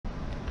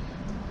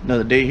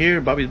Another day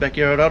here, Bobby's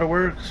Backyard Auto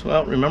Works.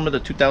 Well, remember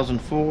the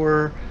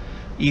 2004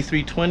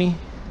 E320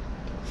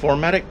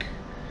 4MATIC?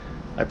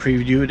 I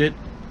previewed it.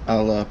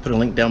 I'll put a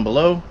link down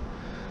below.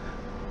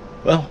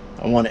 Well,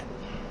 I want it,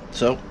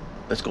 so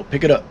let's go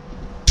pick it up.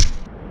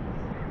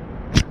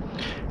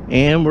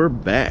 And we're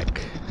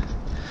back.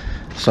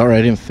 Sorry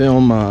I didn't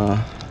film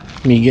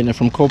me getting it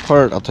from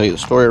Copart. I'll tell you the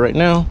story right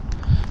now,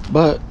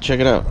 but check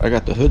it out. I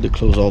got the hood to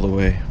close all the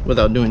way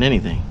without doing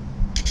anything.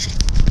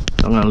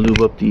 I'm gonna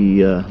lube up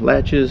the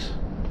latches,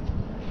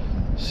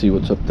 see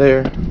what's up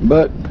there.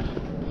 But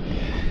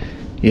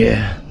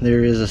yeah,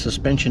 there is a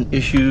suspension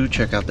issue.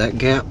 Check out that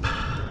gap.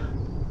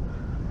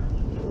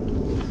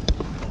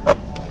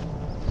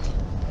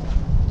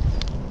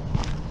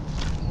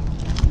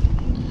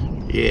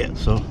 Yeah,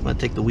 so I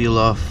take the wheel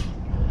off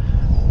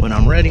when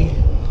I'm ready.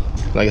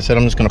 Like I said,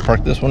 I'm just gonna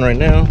park this one right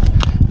now.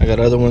 I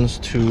got other ones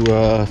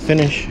to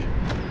finish.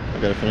 I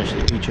gotta finish the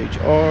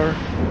HHR,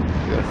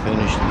 I gotta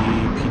finish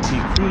the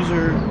PT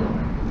Cruiser,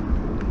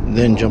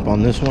 then jump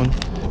on this one.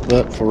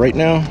 But for right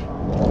now,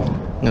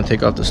 I'm gonna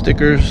take off the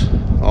stickers,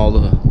 all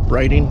the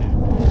writing,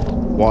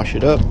 wash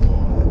it up,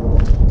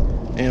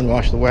 and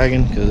wash the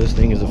wagon, because this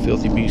thing is a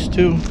filthy beast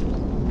too.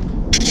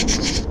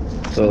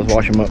 So let's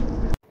wash them up.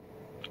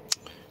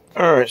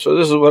 Alright, so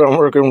this is what I'm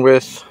working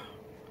with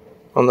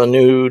on the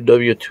new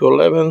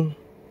W211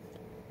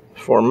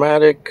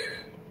 4MATIC.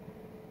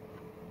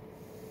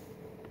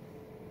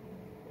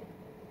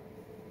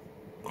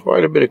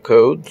 Quite a bit of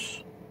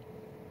codes.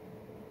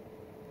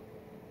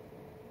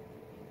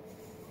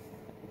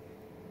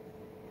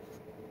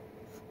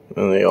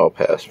 And they all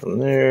pass from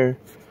there.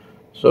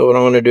 So what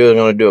I'm going to do is I'm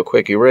going to do a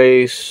quick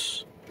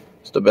erase.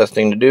 It's the best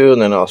thing to do,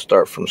 and then I'll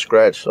start from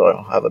scratch so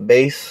I'll have a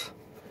base.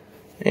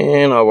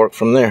 And I'll work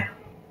from there.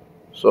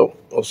 So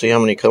we'll see how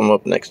many come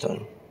up next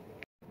time.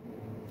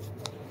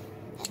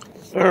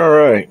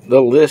 Alright,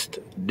 the list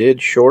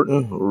did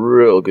shorten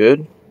real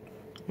good.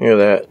 Look at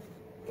that.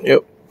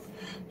 Yep.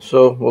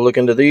 So we'll look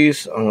into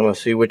these. I'm gonna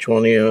see which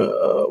one,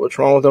 what's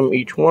wrong with them,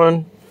 each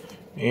one,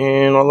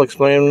 and I'll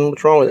explain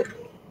what's wrong with it.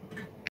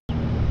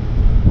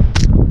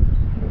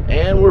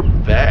 And we're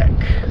back.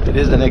 It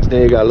is the next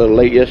day. I got a little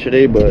late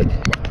yesterday, but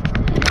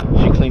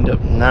she cleaned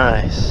up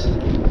nice.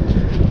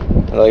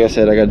 Like I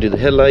said, I gotta do the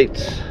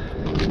headlights,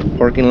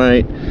 parking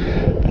light.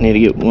 I need to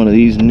get one of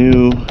these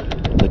new.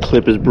 The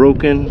clip is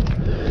broken.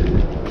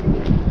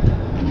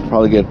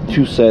 Probably get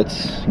 2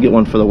 sets. Get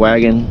one for the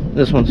wagon.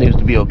 This one seems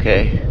to be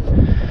okay.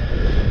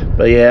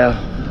 But yeah,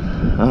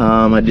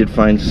 I did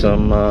find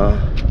some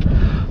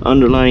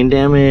underlying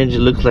damage. It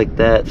looks like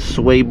that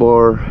sway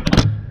bar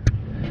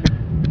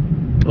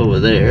over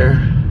there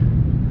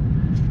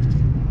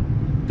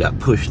got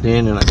pushed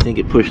in, and I think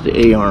it pushed the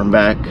A-arm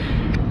back.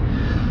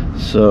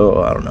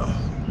 So I don't know,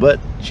 but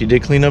she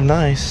did clean up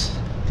nice.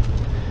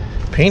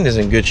 Paint is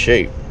in good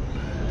shape.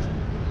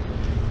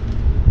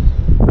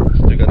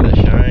 Still got that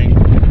shine.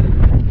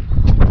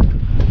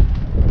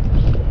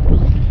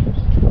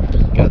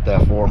 Got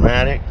that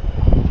 4MATIC.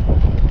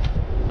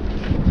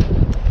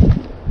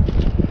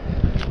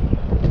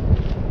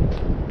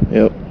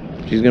 Yep,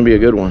 she's gonna be a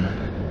good one.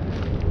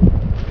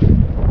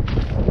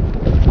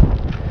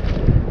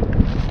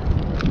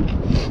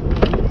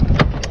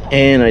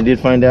 And I did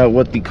find out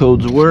what the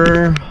codes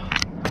were.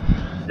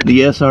 The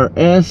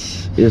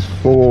SRS is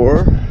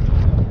for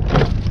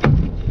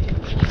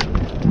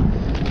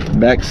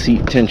back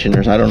seat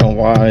tensioners. I don't know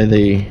why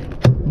they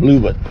blew,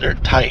 but they're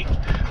tight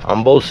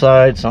on both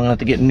sides, so I'm gonna have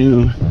to get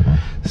new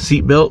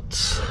seat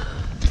belts.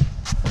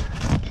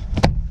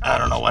 I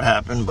don't know what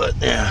happened, but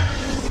yeah.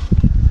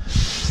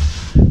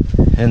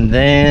 And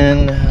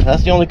then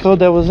that's the only code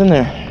that was in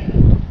there.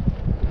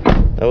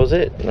 That was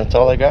it. That's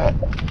all I got.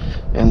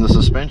 And the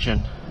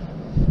suspension.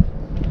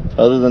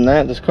 Other than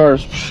that, this car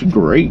is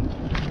great.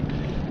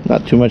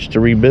 Not too much to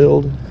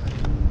rebuild.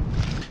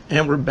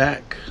 And we're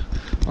back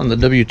on the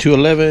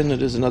W211.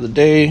 It is another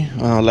day.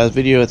 Last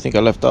video, I think I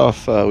left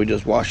off. We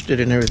just washed it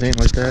and everything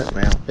like that.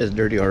 Man, it's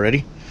dirty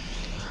already.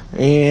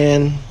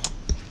 And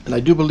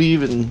I do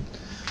believe in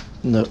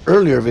the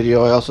earlier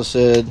video, I also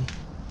said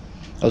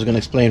I was going to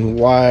explain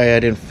why I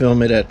didn't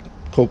film it at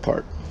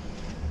Copart.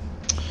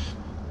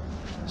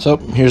 So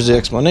here's the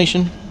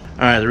explanation.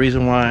 Alright, the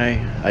reason why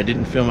I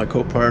didn't film at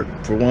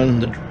Copart, for one,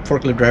 the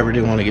forklift driver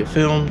didn't want to get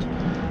filmed.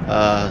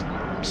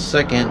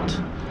 Second,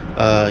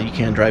 you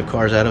can't drive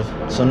cars out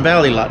of Sun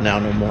Valley lot now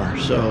no more.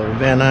 So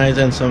Van Nuys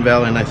and Sun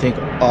Valley, and I think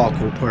all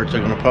Coparts are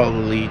going to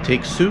probably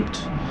take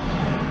suit.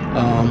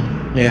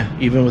 Yeah,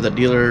 even with a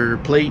dealer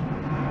plate,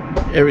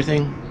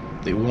 everything,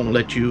 they won't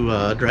let you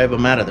drive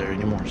them out of there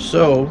anymore.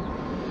 So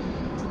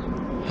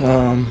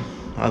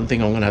I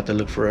think I'm gonna have to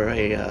look for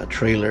a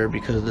trailer,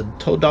 because the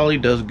tow dolly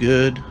does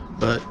good,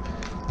 but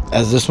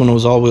as this one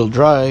was all-wheel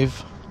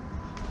drive,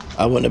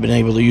 I wouldn't have been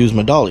able to use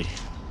my dolly.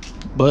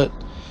 But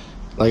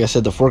like I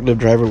said, the forklift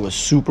driver was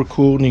super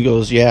cool, and he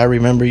goes, yeah, I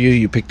remember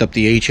you picked up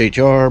the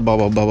HHR, blah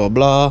blah blah blah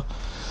blah,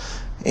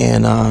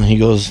 and he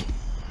goes,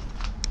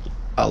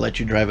 I'll let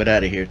you drive it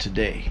out of here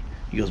today.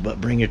 He goes,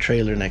 but bring your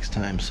trailer next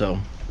time. So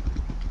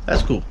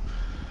that's cool.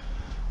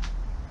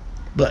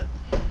 But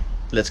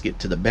let's get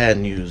to the bad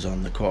news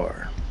on the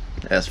car.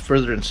 As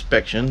further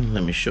inspection,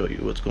 let me show you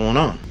what's going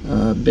on.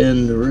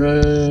 Bend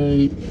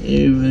right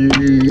over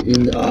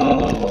in the,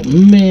 oh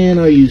man,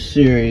 are you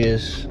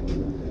serious?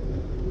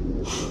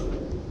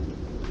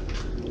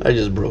 I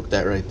just broke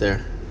that right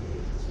there.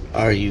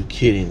 Are you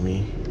kidding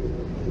me?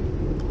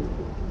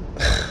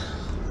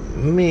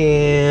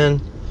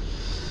 Man.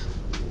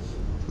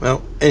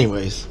 Well,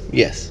 anyways,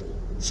 yes.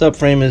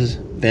 Subframe is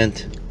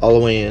bent all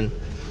the way in.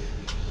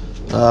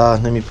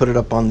 Let me put it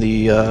up on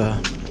the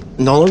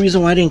only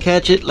reason why I didn't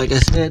catch it, like I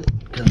said,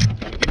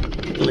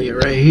 lay it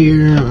right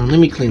here. Let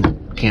me clean the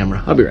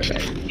camera. I'll be right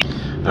back.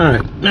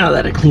 Alright, now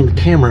that I cleaned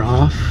the camera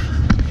off,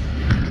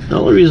 the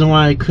only reason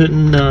why I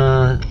couldn't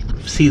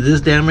see this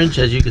damage,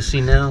 as you can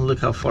see now, look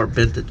how far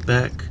bent it's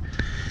back.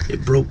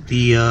 It broke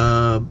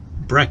the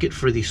bracket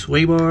for the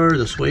sway bar.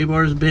 The sway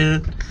bar is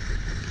bent.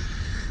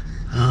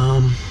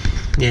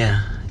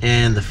 Yeah,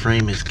 and the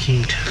frame is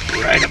kinked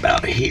right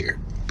about here.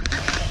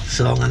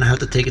 So I'm gonna have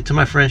to take it to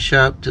my friend's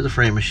shop to the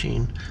frame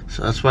machine.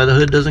 So that's why the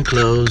hood doesn't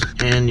close.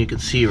 And you can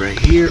see right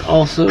here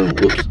also,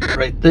 whoops,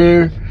 right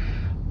there,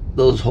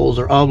 those holes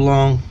are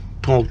oblong.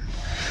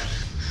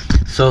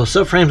 So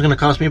subframe's gonna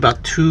cost me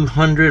about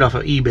 $200 off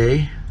of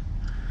eBay.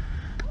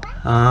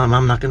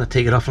 I'm not gonna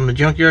take it off from the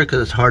junkyard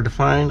because it's hard to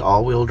find,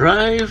 all-wheel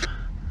drive.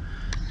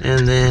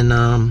 And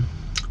then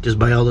just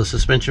buy all the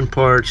suspension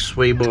parts,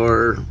 sway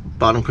bar,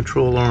 bottom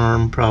control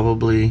arm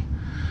probably.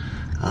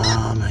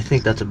 I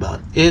think that's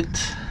about it.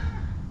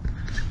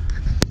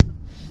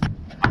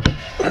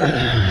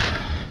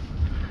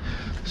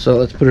 So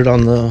let's put it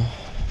on the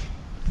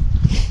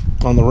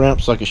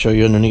ramp so I can show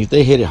you underneath.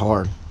 They hit it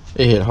hard.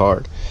 It hit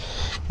hard.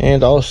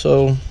 And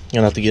also, you're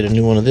gonna have to get a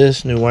new one of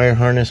this, new wire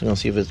harness. I'm gonna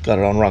see if it's got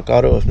it on Rock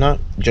Auto. If not,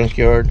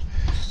 junkyard.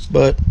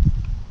 But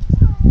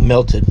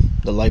melted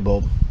the light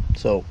bulb.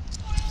 So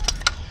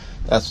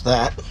that's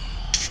that.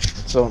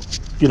 So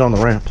get on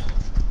the ramp.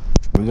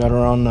 We got her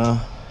on the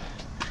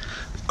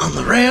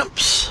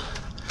ramps.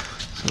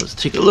 So let's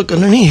take a look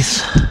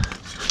underneath.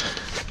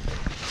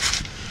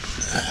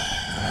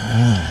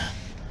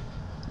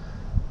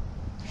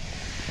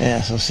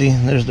 Yeah, so see,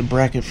 there's the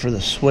bracket for the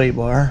sway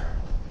bar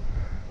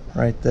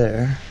right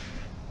there.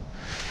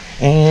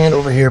 And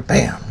over here,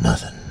 bam,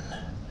 nothing.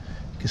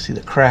 You can see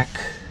the crack.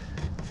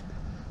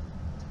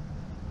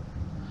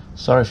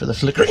 Sorry for the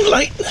flickering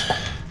light.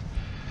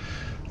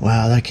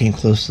 Wow, that came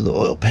close to the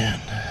oil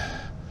pan.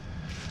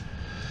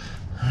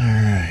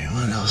 Alright,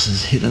 what else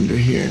is hid under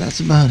here? That's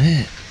about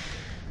it.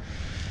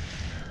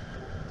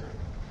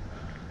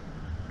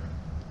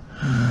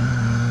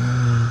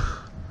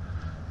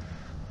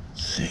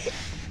 Let's see.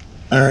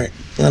 Alright,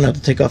 I'm gonna have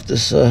to take off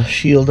this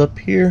shield up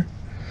here.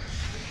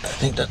 I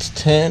think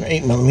that's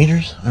 8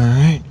 millimeters.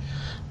 Alright,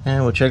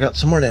 and we'll check out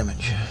some more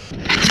damage.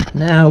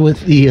 Now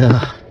with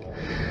the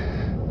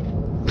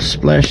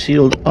splash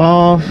shield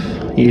off,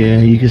 yeah,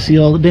 you can see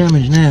all the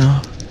damage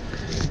now.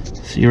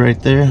 See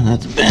right there,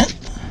 that's bent.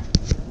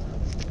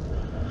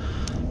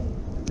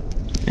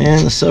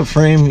 And the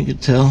subframe, you can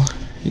tell,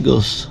 it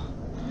goes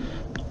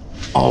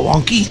all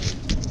wonky.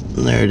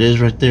 And there it is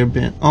right there,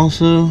 bent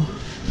also.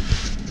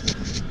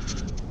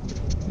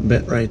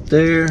 Bent right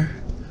there.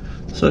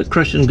 So it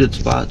crushed in good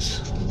spots.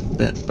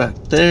 Bent back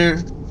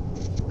there.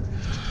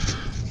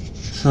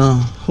 So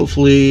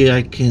hopefully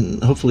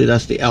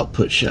that's the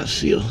output shaft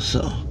seal.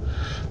 So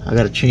I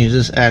gotta change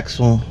this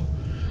axle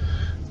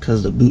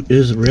because the boot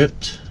is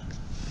ripped.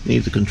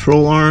 Needs a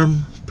control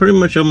arm. Pretty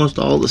much almost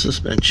all the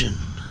suspension.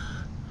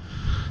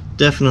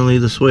 Definitely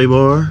the sway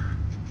bar.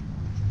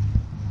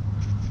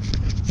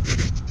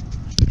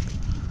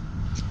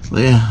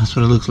 But yeah, that's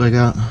what it looks like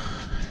out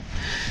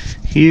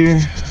here.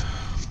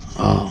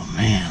 Oh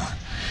man,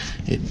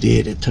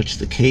 it touched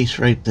the case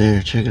right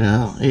there. Check it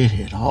out, it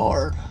hit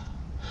hard.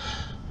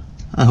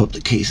 I hope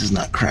the case is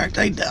not cracked.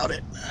 I doubt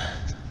it.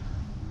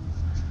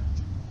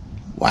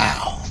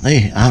 Wow,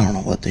 I don't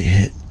know what they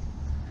hit,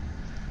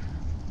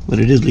 but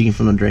it is leaking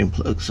from the drain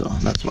plug, so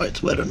that's why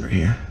it's wet under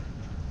here.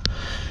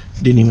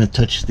 Didn't even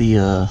touch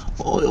the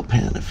oil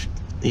pan, if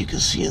you can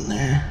see in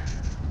there.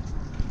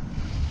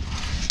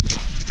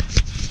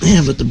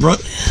 Yeah, but the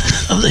brunt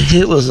of the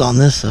hit was on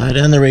this side,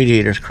 and the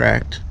radiator's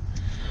cracked.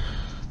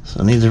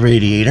 So I need the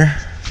radiator.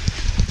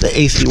 The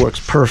AC works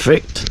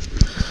perfect,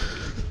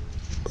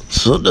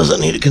 so it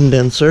doesn't need a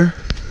condenser.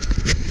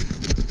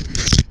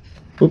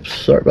 Oops,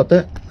 sorry about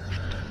that.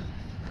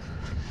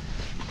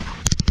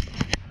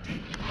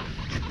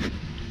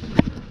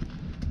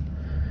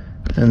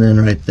 And then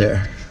right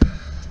there,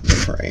 the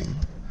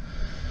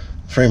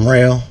frame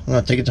rail. I'm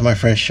gonna take it to my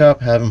friend's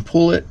shop, have him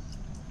pull it.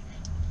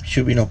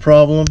 Should be no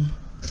problem.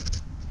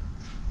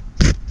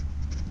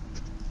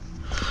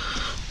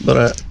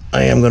 But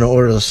I am going to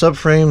order the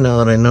subframe now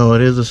that I know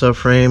it is a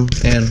subframe,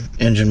 and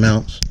engine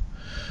mounts.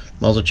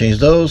 I'll also change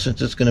those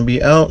since it's going to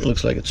be out.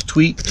 Looks like it's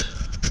tweaked.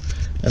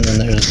 And then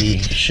there's the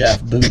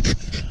shaft boot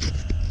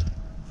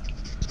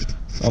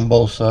on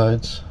both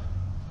sides.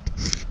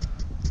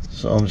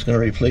 So I'm just going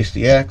to replace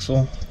the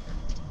axle.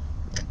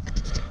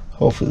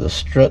 Hopefully the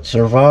strut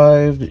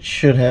survived. It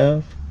should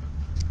have.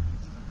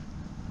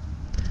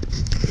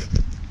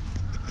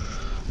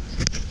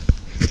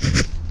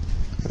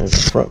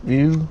 front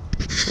view.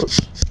 Whoops.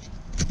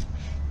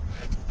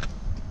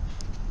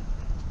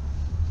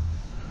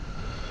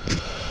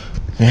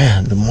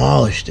 Yeah,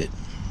 demolished it.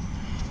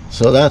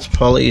 So that's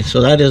probably,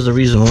 so that is the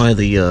reason why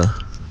the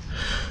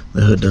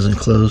hood doesn't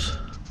close.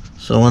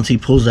 So once he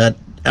pulls that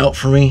out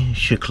for me, it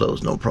should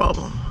close, no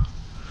problem.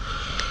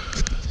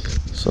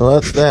 So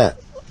that's that.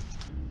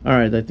 All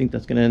right, I think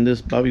that's gonna end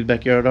this Bobby's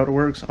Backyard Auto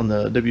Works on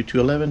the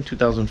W211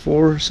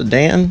 2004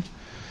 sedan.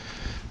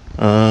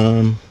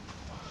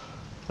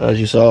 As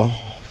you saw, I'm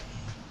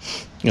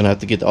gonna have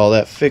to get all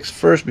that fixed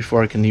first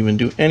before I can even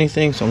do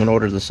anything. So I'm gonna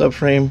order the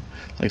subframe.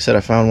 Like I said,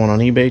 I found one on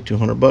eBay,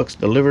 200 bucks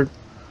delivered.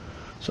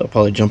 So I'll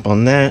probably jump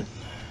on that,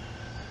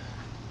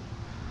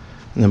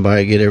 and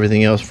then get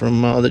everything else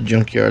from the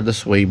junkyard, the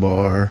sway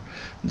bar,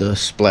 the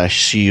splash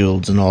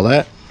shields, and all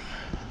that.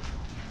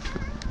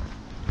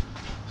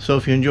 So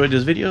if you enjoyed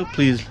this video,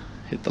 please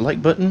hit the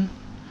like button,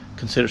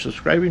 consider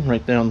subscribing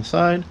right there on the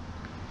side.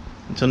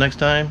 Until next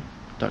time,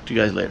 talk to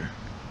you guys later.